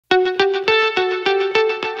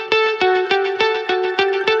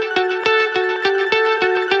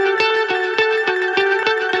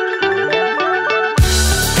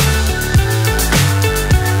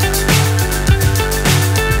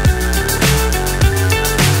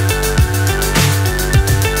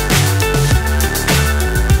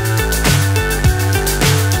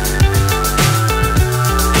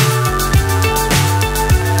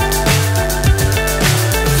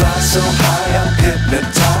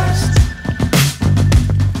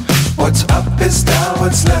is down,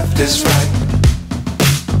 what's left is right.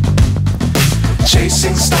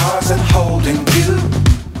 Chasing stars and holding you.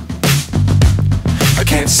 I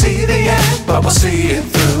can't see the end, but we'll see it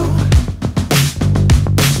through.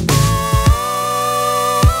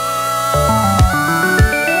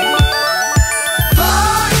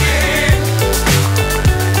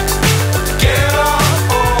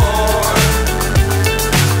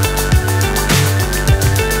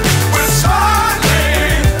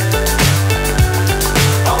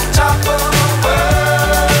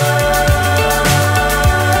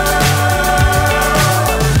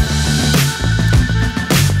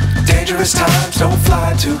 Times don't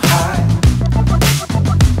fly too high.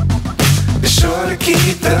 Be sure to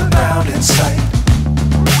keep the ground in sight.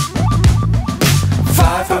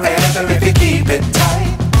 Fly forever if you keep it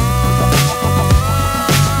tight.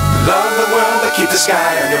 Love the world but keep the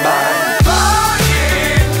sky on your mind.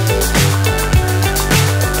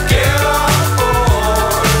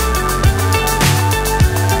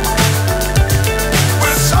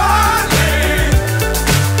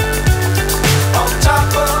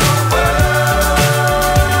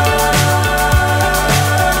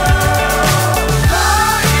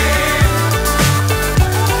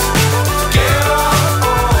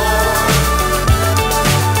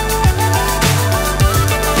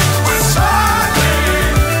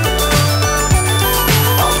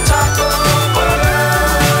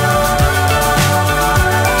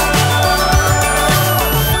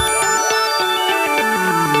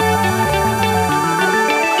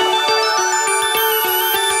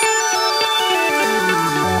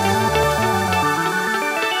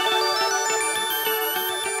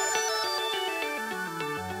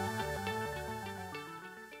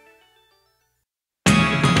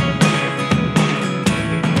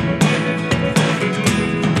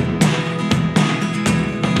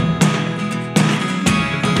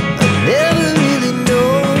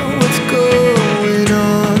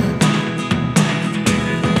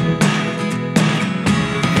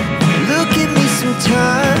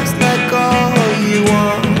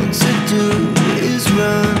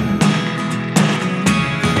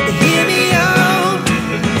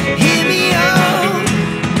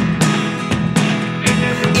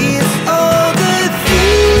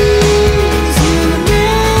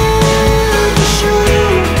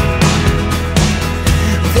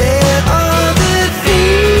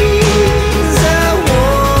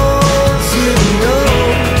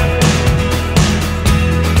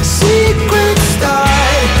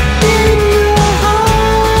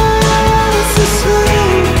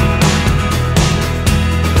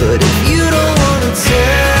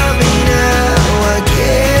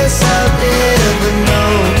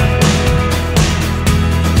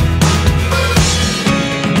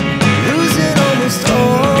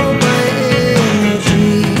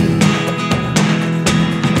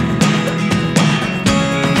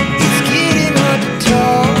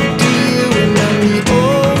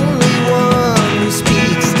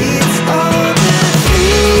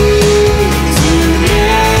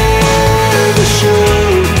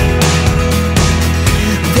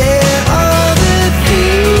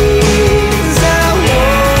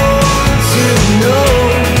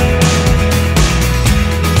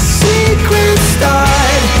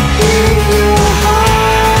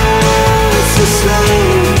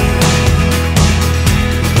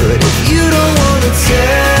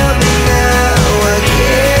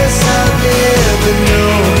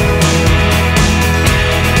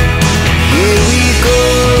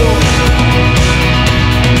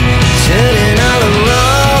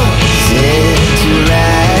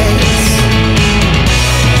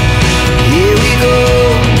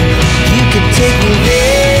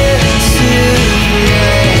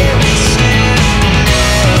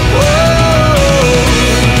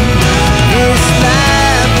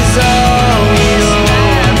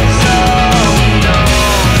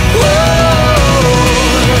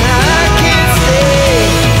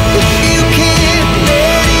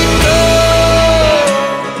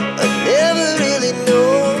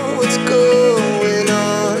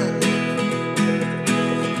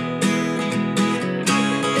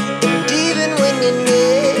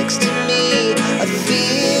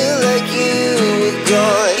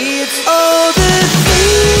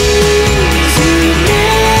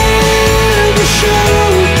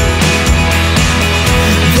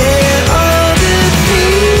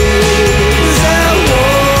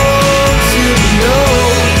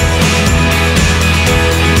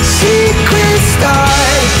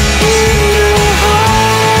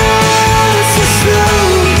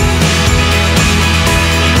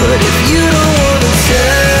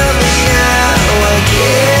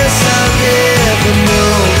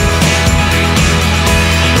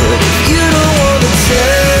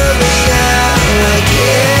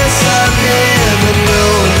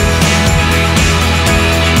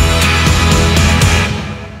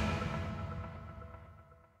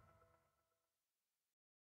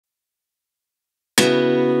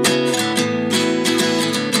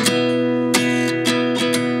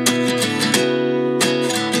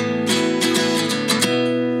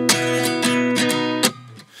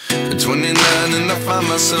 29 and I find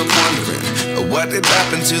myself wondering what did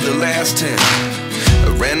happen to the last 10. I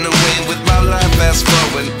ran away with my life, fast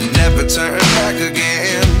forward, never turn back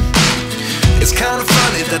again. It's kind of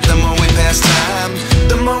funny that the more we pass time,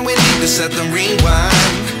 the more we need to set the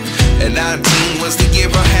rewind. And 19 was the year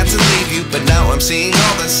I had to leave you, but now I'm seeing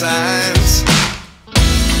all the signs.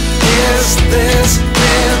 Is this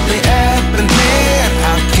really happening?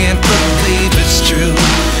 I can't believe it's true.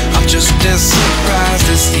 I'm just as surprised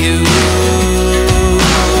as you.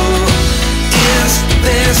 Is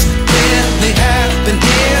this really happening?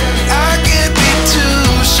 I can't be too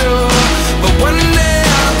sure, but one day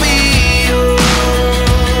I'll be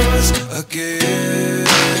yours again.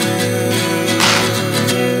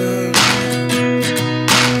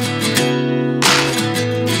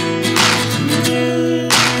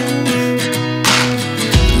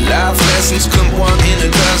 Life lessons come one in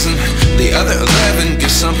a dozen. The other 11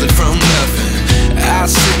 get something from nothing. I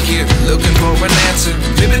sit here looking for an answer.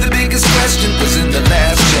 Maybe the biggest question was in the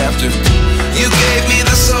last chapter. You gave me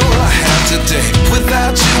the soul I have today.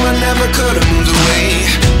 Without you I never could have moved away.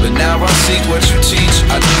 But now I see what you teach.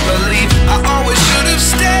 I do believe I always should have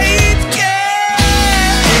stayed.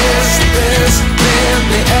 Yeah. Is this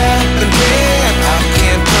really happening? I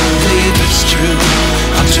can't believe it's true.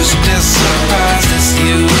 I'm just as surprised as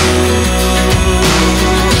you.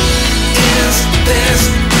 Is this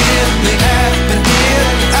really happening?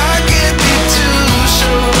 I can't be too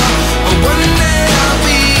sure, but one day I'll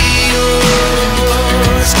be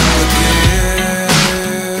yours again.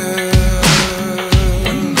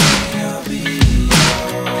 One day I'll be yours.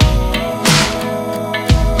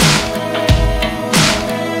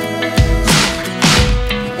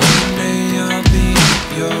 One day I'll be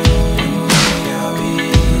yours. I'll be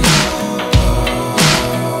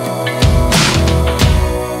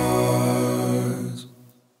yours.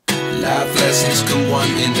 Life lessons come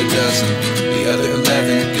one in a dozen. The other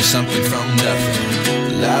 11 get something from nothing.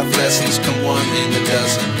 Life lessons come one in a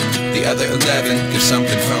dozen. The other 11 get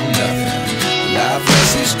something from nothing. Life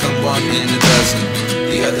lessons come one in a dozen.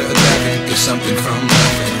 The other 11 get something from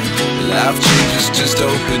nothing. Life changes just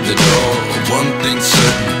open the door. One thing's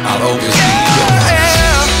certain, I'll always be yours.